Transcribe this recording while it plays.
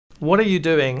What are you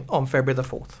doing on February the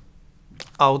 4th?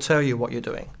 I'll tell you what you're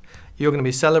doing. You're going to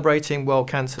be celebrating World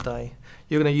Cancer Day.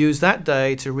 You're going to use that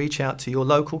day to reach out to your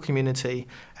local community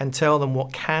and tell them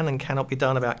what can and cannot be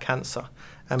done about cancer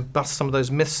and bust some of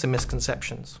those myths and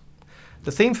misconceptions.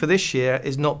 The theme for this year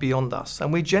is not beyond us,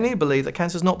 and we genuinely believe that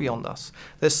cancer is not beyond us.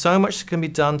 There's so much that can be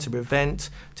done to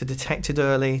prevent, to detect it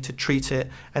early, to treat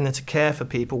it, and then to care for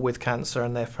people with cancer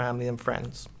and their family and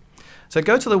friends. So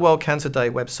go to the World Cancer Day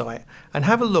website and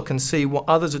have a look and see what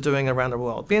others are doing around the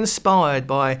world. Be inspired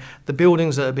by the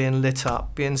buildings that are being lit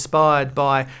up. Be inspired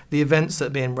by the events that are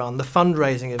being run, the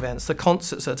fundraising events, the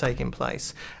concerts that are taking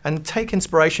place. And take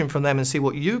inspiration from them and see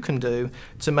what you can do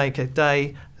to make a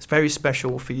day that's very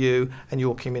special for you and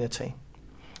your community.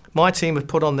 My team have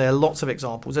put on there lots of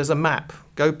examples. There's a map.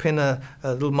 Go pin a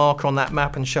little marker on that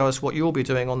map and show us what you'll be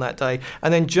doing on that day.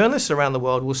 And then journalists around the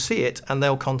world will see it and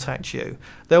they'll contact you.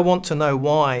 They'll want to know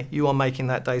why you are making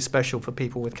that day special for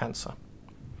people with cancer.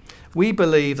 We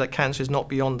believe that cancer is not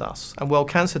beyond us, and World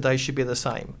Cancer Day should be the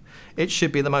same. It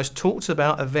should be the most talked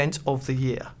about event of the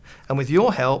year. And with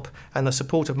your help and the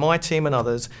support of my team and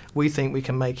others, we think we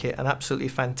can make it an absolutely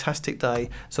fantastic day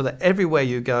so that everywhere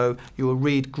you go, you will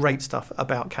read great stuff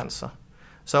about cancer.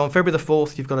 So on February the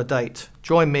 4th, you've got a date.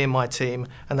 Join me and my team,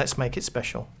 and let's make it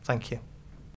special. Thank you.